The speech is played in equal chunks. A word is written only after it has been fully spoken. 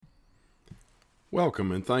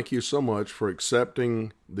Welcome, and thank you so much for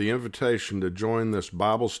accepting the invitation to join this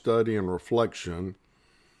Bible study and reflection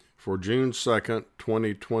for June 2nd,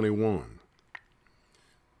 2021.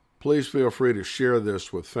 Please feel free to share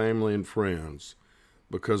this with family and friends,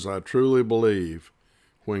 because I truly believe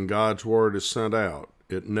when God's Word is sent out,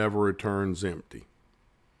 it never returns empty.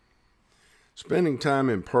 Spending time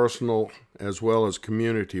in personal as well as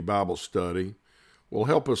community Bible study will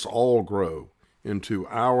help us all grow into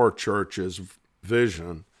our church's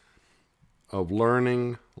vision of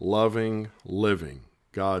learning, loving, living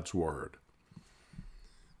God's Word.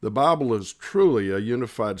 The Bible is truly a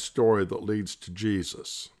unified story that leads to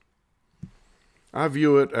Jesus. I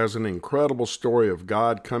view it as an incredible story of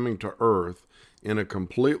God coming to earth in a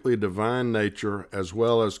completely divine nature as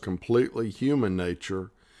well as completely human nature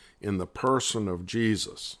in the person of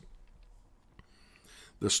Jesus.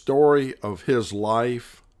 The story of his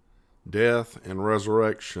life, death, and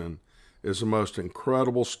resurrection is the most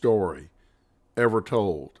incredible story ever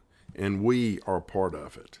told, and we are part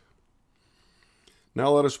of it.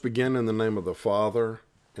 Now let us begin in the name of the Father,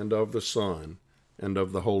 and of the Son, and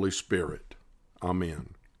of the Holy Spirit. Amen.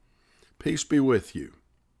 Peace be with you.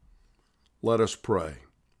 Let us pray.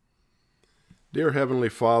 Dear Heavenly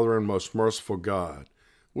Father and most merciful God,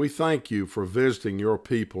 we thank you for visiting your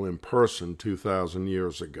people in person 2,000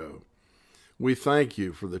 years ago. We thank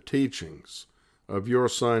you for the teachings of your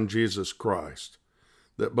Son, Jesus Christ,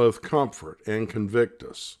 that both comfort and convict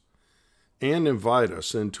us and invite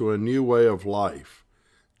us into a new way of life,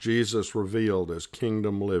 Jesus revealed as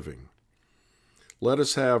kingdom living. Let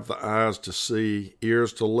us have the eyes to see,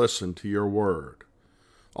 ears to listen to your word.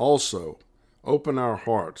 Also, open our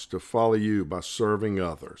hearts to follow you by serving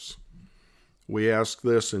others. We ask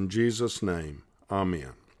this in Jesus' name.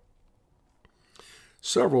 Amen.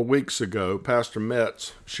 Several weeks ago, Pastor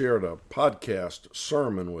Metz shared a podcast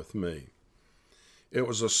sermon with me. It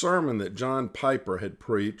was a sermon that John Piper had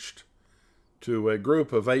preached to a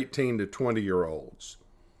group of 18 to 20-year-olds.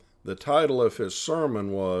 The title of his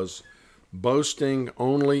sermon was Boasting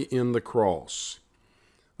Only in the Cross,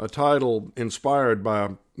 a title inspired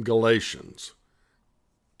by Galatians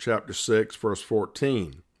chapter 6, verse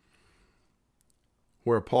 14,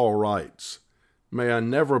 where Paul writes, "May I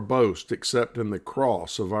never boast except in the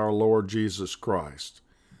cross of our Lord Jesus Christ,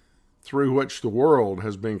 through which the world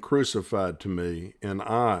has been crucified to me, and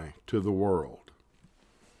I to the world."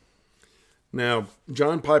 Now,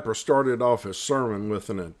 John Piper started off his sermon with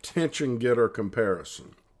an attention-getter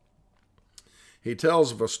comparison. He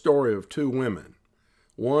tells of a story of two women,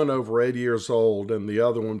 one over 80 years old and the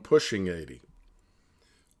other one pushing 80.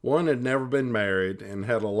 One had never been married and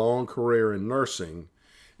had a long career in nursing,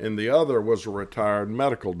 and the other was a retired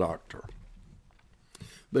medical doctor.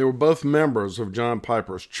 They were both members of John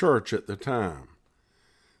Piper's church at the time.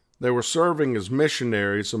 They were serving as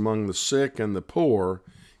missionaries among the sick and the poor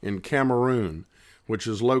in Cameroon, which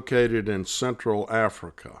is located in Central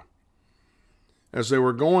Africa. As they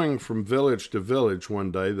were going from village to village one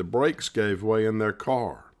day, the brakes gave way in their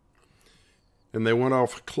car, and they went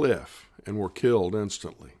off a cliff and were killed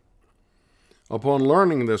instantly. Upon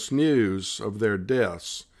learning this news of their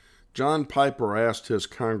deaths, John Piper asked his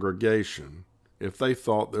congregation if they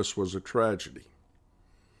thought this was a tragedy.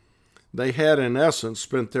 They had, in essence,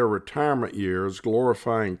 spent their retirement years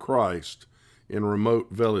glorifying Christ in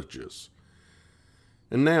remote villages.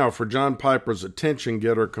 And now for John Piper's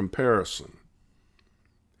attention-getter comparison.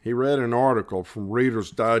 He read an article from Reader's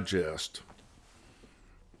Digest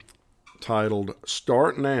titled,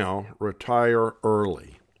 "Start Now, Retire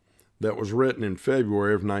Early," that was written in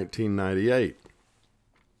February of 1998.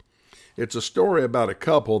 It's a story about a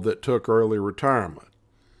couple that took early retirement.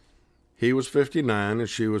 He was 59 and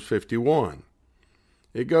she was 51.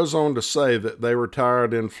 It goes on to say that they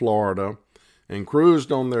retired in Florida and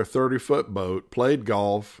cruised on their 30-foot boat, played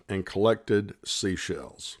golf, and collected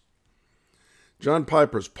seashells. John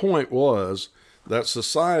Piper's point was that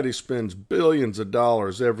society spends billions of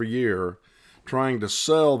dollars every year trying to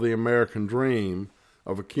sell the American dream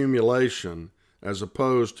of accumulation as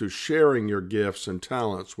opposed to sharing your gifts and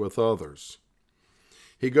talents with others.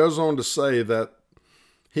 He goes on to say that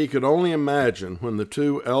he could only imagine when the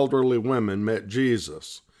two elderly women met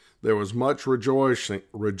Jesus, there was much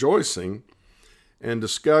rejoicing and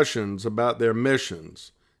discussions about their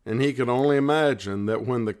missions. And he could only imagine that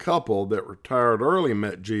when the couple that retired early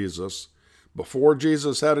met Jesus, before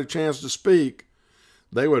Jesus had a chance to speak,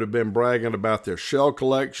 they would have been bragging about their shell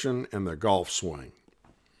collection and their golf swing.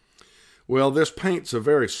 Well, this paints a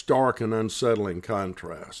very stark and unsettling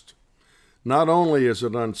contrast. Not only is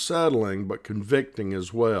it unsettling, but convicting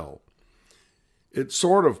as well. It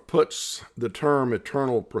sort of puts the term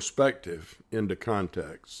eternal perspective into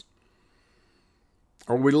context.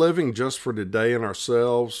 Are we living just for today and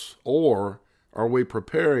ourselves, or are we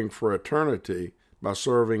preparing for eternity by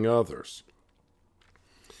serving others?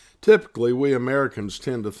 Typically, we Americans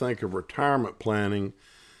tend to think of retirement planning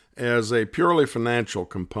as a purely financial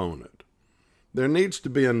component. There needs to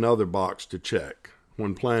be another box to check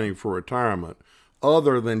when planning for retirement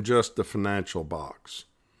other than just the financial box.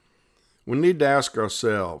 We need to ask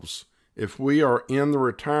ourselves if we are in the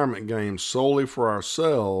retirement game solely for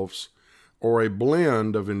ourselves or a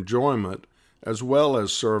blend of enjoyment as well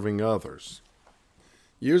as serving others.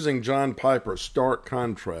 Using John Piper's stark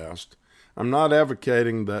contrast, I'm not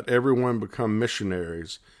advocating that everyone become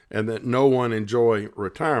missionaries and that no one enjoy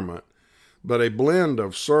retirement, but a blend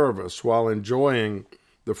of service while enjoying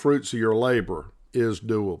the fruits of your labor is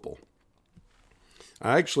doable.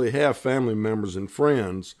 I actually have family members and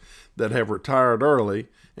friends that have retired early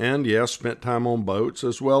and, yes, spent time on boats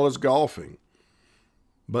as well as golfing,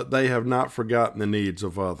 but they have not forgotten the needs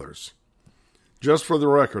of others. Just for the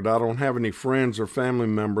record, I don't have any friends or family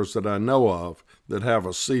members that I know of that have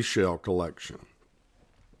a seashell collection.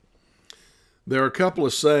 There are a couple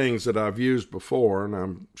of sayings that I've used before, and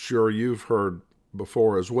I'm sure you've heard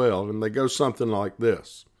before as well, and they go something like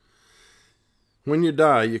this. When you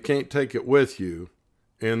die, you can't take it with you,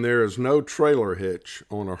 and there is no trailer hitch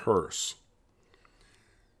on a hearse.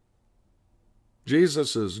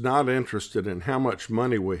 Jesus is not interested in how much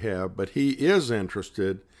money we have, but he is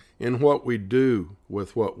interested in what we do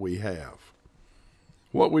with what we have.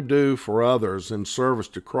 What we do for others in service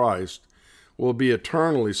to Christ will be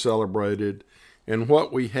eternally celebrated, and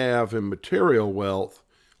what we have in material wealth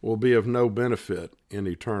will be of no benefit in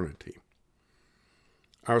eternity.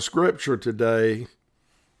 Our scripture today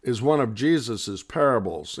is one of Jesus'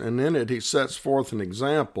 parables, and in it he sets forth an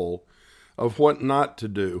example of what not to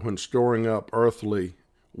do when storing up earthly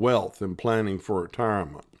wealth and planning for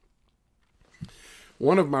retirement.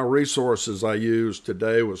 One of my resources I used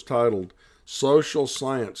today was titled Social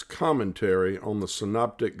Science Commentary on the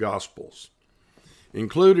Synoptic Gospels.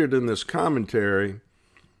 Included in this commentary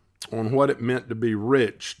on what it meant to be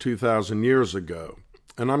rich 2,000 years ago,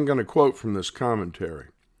 and I'm going to quote from this commentary.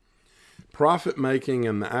 Profit-making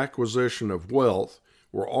and the acquisition of wealth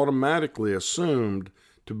were automatically assumed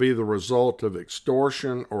to be the result of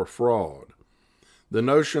extortion or fraud. The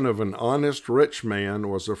notion of an honest rich man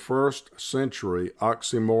was a first-century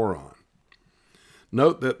oxymoron.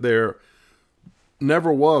 Note that there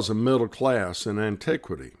never was a middle class in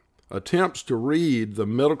antiquity. Attempts to read the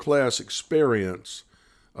middle-class experience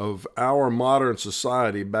of our modern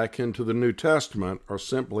society back into the New Testament are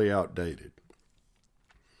simply outdated.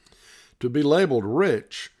 To be labeled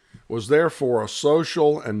rich was therefore a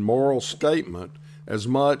social and moral statement as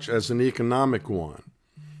much as an economic one.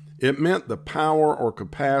 It meant the power or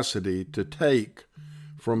capacity to take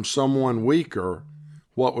from someone weaker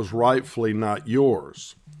what was rightfully not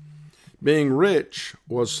yours. Being rich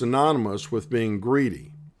was synonymous with being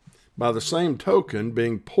greedy. By the same token,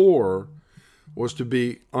 being poor was to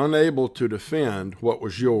be unable to defend what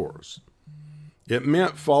was yours. It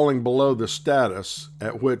meant falling below the status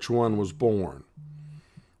at which one was born.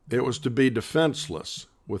 It was to be defenseless,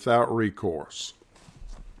 without recourse.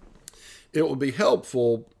 It will be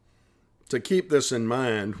helpful to keep this in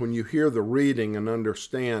mind when you hear the reading and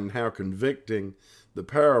understand how convicting the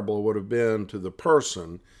parable would have been to the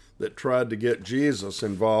person that tried to get Jesus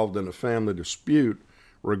involved in a family dispute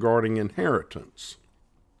regarding inheritance.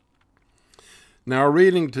 Now, our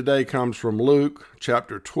reading today comes from Luke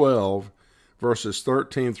chapter 12, verses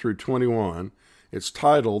 13 through 21. It's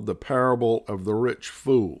titled, The Parable of the Rich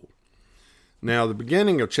Fool. Now, the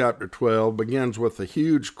beginning of chapter 12 begins with a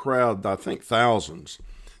huge crowd, I think thousands,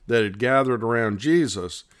 that had gathered around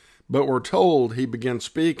Jesus, but we're told he began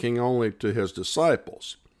speaking only to his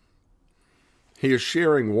disciples. He is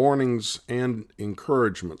sharing warnings and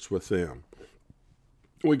encouragements with them.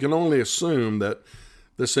 We can only assume that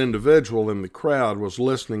this individual in the crowd was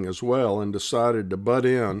listening as well and decided to butt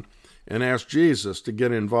in and ask Jesus to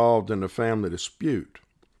get involved in a family dispute.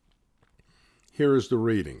 Here is the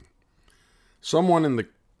reading. Someone in the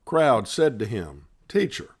crowd said to him,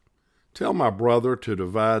 "Teacher, tell my brother to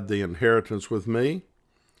divide the inheritance with me."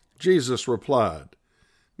 Jesus replied,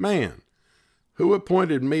 "Man, who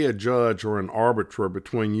appointed me a judge or an arbiter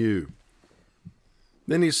between you?"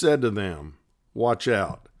 Then he said to them, "Watch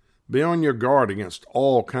out. Be on your guard against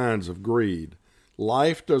all kinds of greed.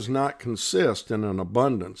 Life does not consist in an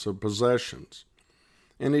abundance of possessions."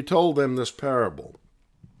 And he told them this parable.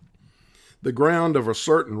 The ground of a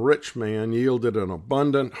certain rich man yielded an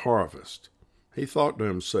abundant harvest. He thought to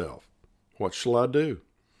himself, What shall I do?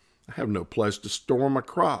 I have no place to store my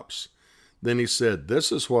crops." Then he said,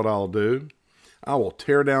 "This is what I'll do. I will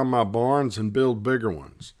tear down my barns and build bigger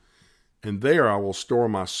ones, and there I will store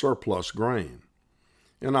my surplus grain.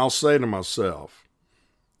 And I'll say to myself,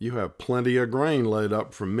 'You have plenty of grain laid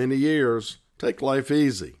up for many years. Take life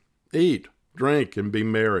easy. Eat, drink, and be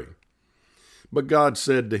merry.' But God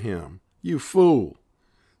said to him, 'You fool,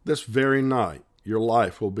 this very night your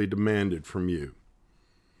life will be demanded from you.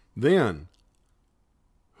 Then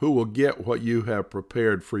who will get what you have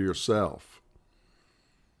prepared for yourself?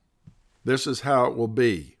 This is how it will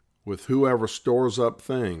be with whoever stores up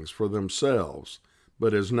things for themselves,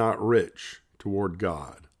 but is not rich toward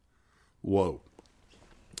God." Whoa.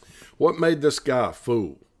 What made this guy a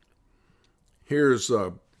fool? Here's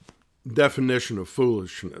a definition of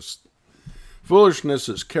foolishness. Foolishness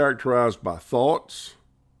is characterized by thoughts,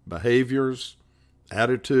 behaviors,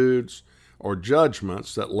 attitudes, or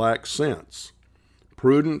judgments that lack sense,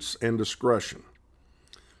 prudence, and discretion.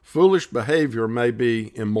 Foolish behavior may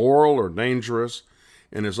be immoral or dangerous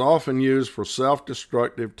and is often used for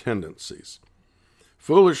self-destructive tendencies.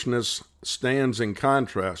 Foolishness stands in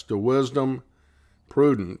contrast to wisdom,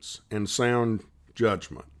 prudence, and sound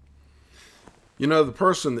judgment. You know, the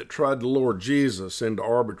person that tried to lure Jesus into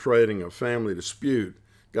arbitrating a family dispute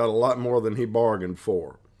got a lot more than he bargained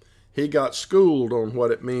for. He got schooled on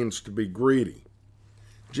what it means to be greedy.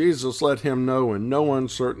 Jesus let him know in no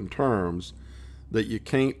uncertain terms that you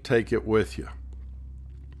can't take it with you.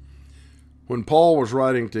 When Paul was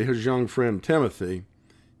writing to his young friend Timothy,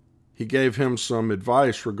 he gave him some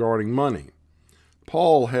advice regarding money.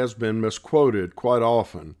 Paul has been misquoted quite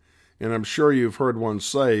often, and I'm sure you've heard one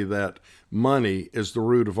say that money is the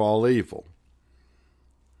root of all evil.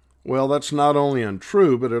 Well, that's not only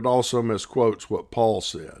untrue, but it also misquotes what Paul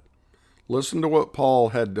said. Listen to what Paul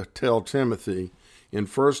had to tell Timothy in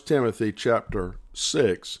 1 Timothy chapter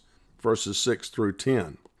 6, verses 6 through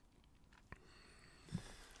 10.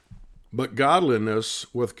 "But godliness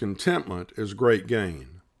with contentment is great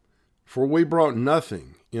gain. For we brought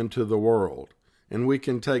nothing into the world, and we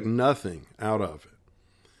can take nothing out of it.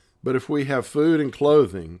 But if we have food and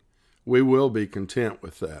clothing, we will be content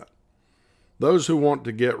with that. Those who want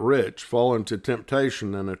to get rich fall into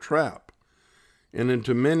temptation and a trap, and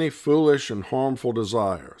into many foolish and harmful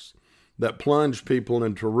desires that plunge people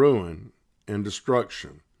into ruin and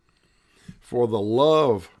destruction. For the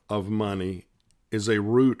love of money is a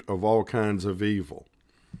root of all kinds of evil."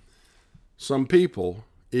 Some people,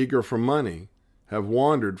 eager for money, have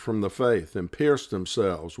wandered from the faith and pierced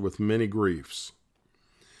themselves with many griefs.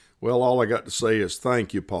 Well, all I got to say is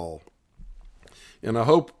thank you, Paul. And I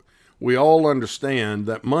hope we all understand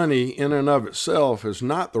that money in and of itself is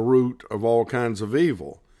not the root of all kinds of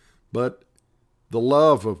evil, but the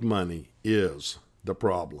love of money is the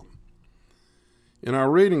problem. In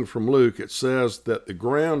our reading from Luke, it says that the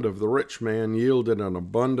ground of the rich man yielded an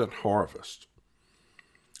abundant harvest.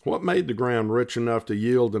 What made the ground rich enough to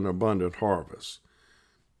yield an abundant harvest?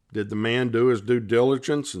 Did the man do his due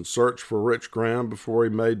diligence and search for rich ground before he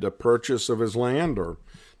made the purchase of his land, or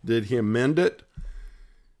did he amend it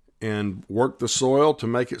and work the soil to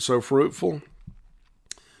make it so fruitful?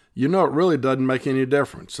 You know, it really doesn't make any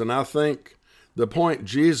difference. And I think the point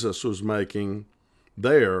Jesus was making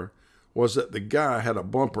there was that the guy had a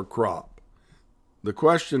bumper crop. The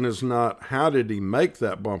question is not how did he make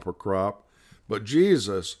that bumper crop, but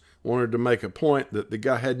Jesus wanted to make a point that the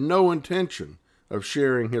guy had no intention of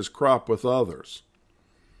sharing his crop with others.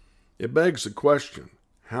 It begs the question,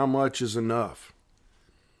 how much is enough?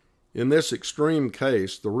 In this extreme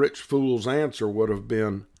case, the rich fool's answer would have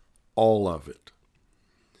been all of it.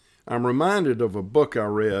 I'm reminded of a book I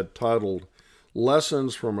read titled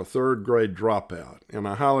Lessons from a Third Grade Dropout, and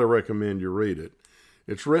I highly recommend you read it.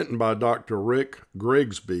 It's written by Dr. Rick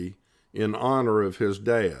Grigsby in honor of his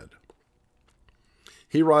dad.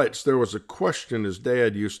 He writes there was a question his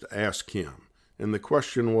dad used to ask him, and the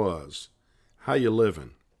question was, "How you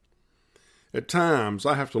living?" At times,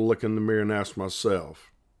 I have to look in the mirror and ask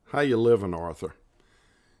myself, "How you living, Arthur?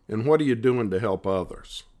 And what are you doing to help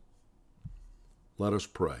others?" Let us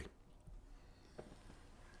pray.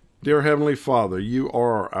 Dear Heavenly Father, you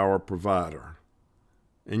are our provider,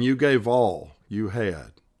 and you gave all you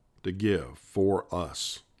had to give for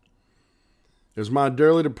us. As my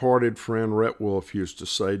dearly departed friend Rhett Wolf used to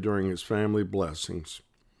say during his family blessings,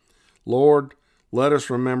 Lord, let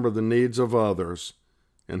us remember the needs of others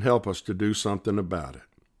and help us to do something about it.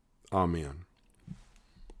 Amen.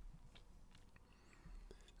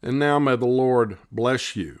 And now may the Lord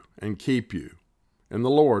bless you and keep you, and the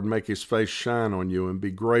Lord make his face shine on you and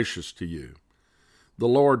be gracious to you. The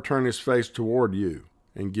Lord turn his face toward you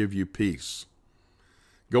and give you peace.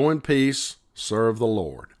 Go in peace, serve the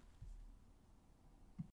Lord.